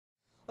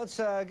Let's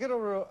get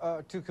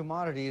over to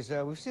commodities.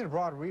 We've seen a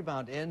broad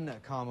rebound in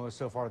commos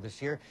so far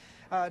this year.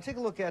 Take a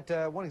look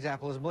at one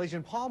example is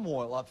Malaysian palm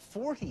oil, up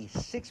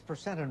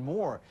 46% and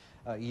more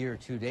year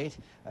to date,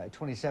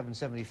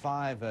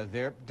 27.75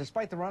 there.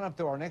 Despite the run-up,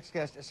 though, our next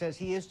guest says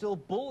he is still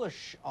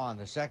bullish on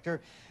the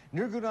sector.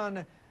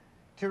 Nirgunan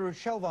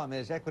Tiruchelvam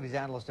is equities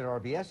analyst at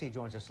RBS. He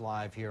joins us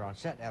live here on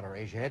set at our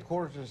Asia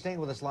headquarters. And staying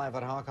with us live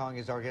at Hong Kong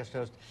is our guest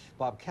host,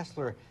 Bob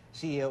Kessler,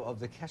 CEO of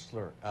the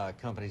Kessler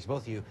Companies.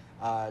 Both of you,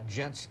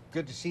 gents,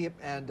 good to see you.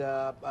 And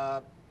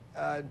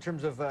in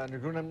terms of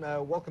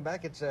Nirgunan, welcome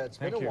back. It's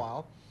been a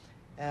while.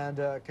 And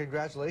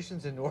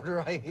congratulations in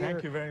order, I hear.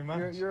 Thank you very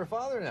much. You're a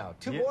father now.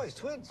 Two boys,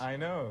 twins. I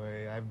know.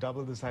 I've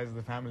doubled the size of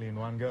the family in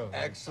one go.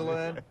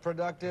 Excellent,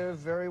 productive,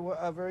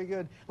 very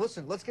good.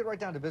 Listen, let's get right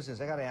down to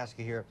business. I got to ask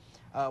you here.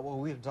 Well,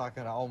 we've been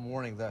talking all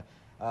morning, the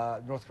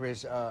North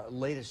Korea's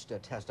latest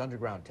test,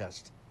 underground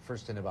test,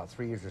 first in about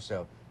 3 years or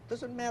so.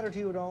 Does it matter to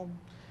you at all?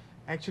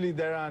 Actually,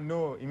 there are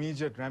no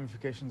immediate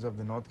ramifications of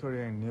the North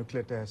Korean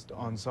nuclear test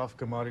on soft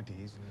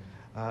commodities,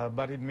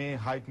 but it may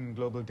heighten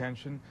global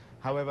tension.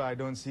 However, I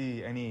don't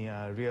see any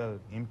real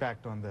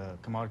impact on the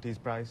commodities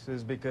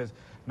prices because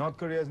North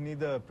Korea is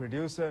neither a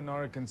producer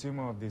nor a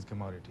consumer of these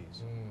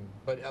commodities.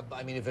 But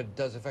I mean, if it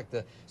does affect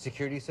the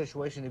security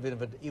situation,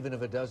 even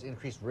if it does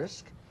increase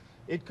risk?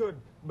 It could,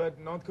 but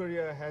North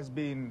Korea has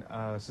been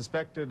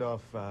suspected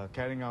of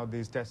carrying out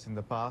these tests in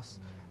the past,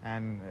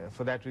 and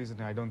for that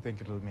reason, I don't think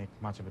it'll make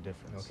much of a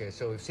difference. Okay,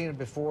 so we've seen it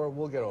before,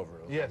 we'll get over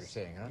it, is what you're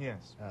saying, huh?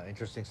 Yes.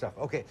 Interesting stuff.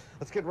 Okay,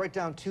 let's get right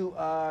down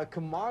to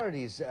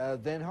commodities.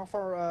 Then how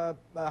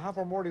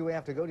far more do we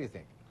have to go, do you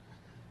think?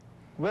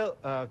 Well,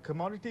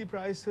 commodity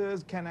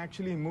prices can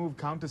actually move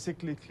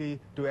countercyclically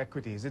to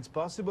equities. It's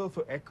possible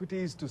for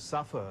equities to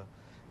suffer,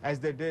 as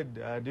they did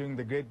during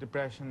the Great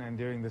Depression and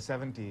during the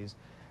 70s,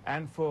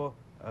 and for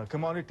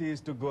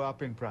commodities to go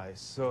up in price.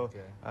 So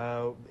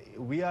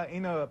we are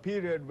in a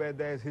period where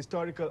there's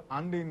historical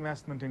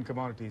underinvestment in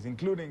commodities,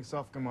 including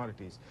soft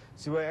commodities.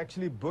 So we're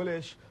actually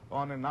bullish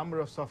on a number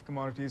of soft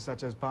commodities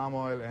such as palm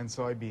oil and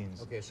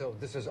soybeans. Okay, so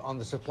this is on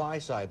the supply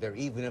side there,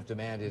 even if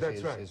demand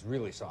is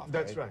really soft.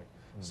 That's right.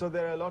 So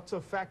there are lots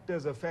of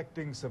factors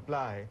affecting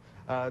supply.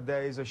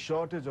 There is a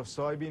shortage of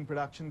soybean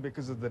production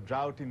because of the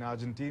drought in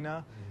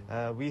Argentina.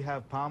 We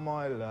have palm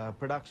oil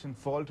production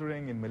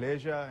faltering in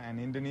Malaysia and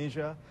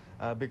Indonesia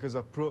because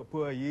of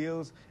poor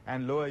yields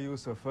and lower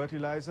use of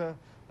fertilizer.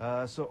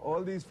 So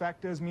all these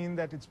factors mean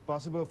that it's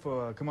possible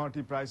for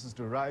commodity prices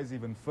to rise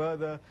even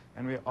further,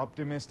 and we're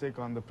optimistic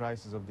on the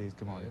prices of these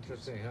commodities.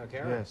 Interesting, huh,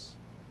 Karen? Yes.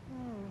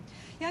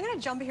 Yeah, I'm going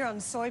to jump here on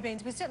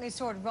soybeans. We certainly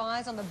saw it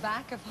rise on the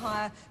back of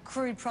higher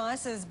crude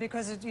prices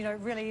because it,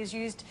 really is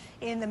used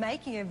in the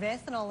making of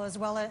ethanol as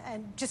well,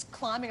 and just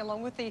climbing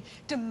along with the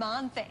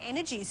demand for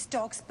energy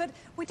stocks. But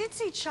we did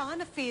see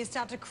China fears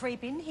start to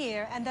creep in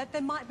here, and that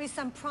there might be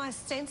some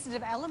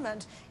price-sensitive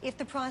element if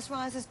the price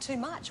rises too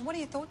much. What are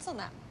your thoughts on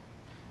that?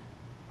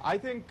 I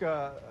think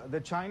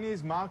the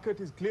Chinese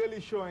market is clearly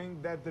showing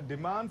that the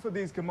demand for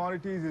these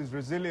commodities is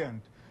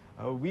resilient.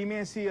 We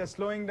may see a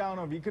slowing down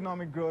of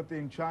economic growth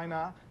in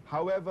China.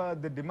 However,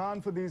 the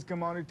demand for these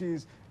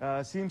commodities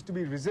seems to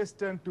be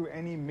resistant to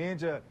any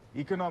major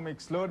economic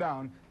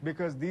slowdown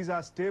because these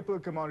are staple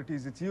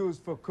commodities. It's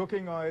used for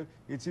cooking oil.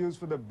 It's used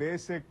for the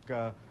basic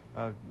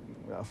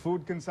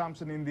food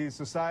consumption in these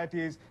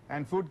societies,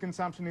 and food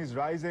consumption is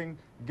rising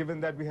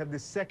given that we have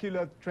this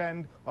secular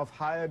trend of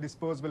higher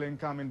disposable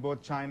income in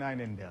both China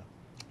and India.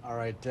 All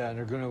right,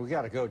 Nirgunan, we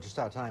got to go. Just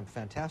out of time.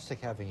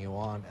 Fantastic having you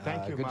on.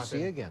 Thank you, Good Martin. to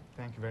see you again.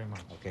 Thank you very much.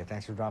 Okay,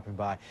 thanks for dropping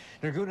by.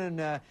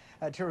 Nirgunan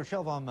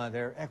Tiruchelvam,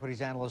 their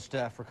equities analyst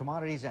for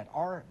commodities at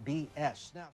RBS. Now.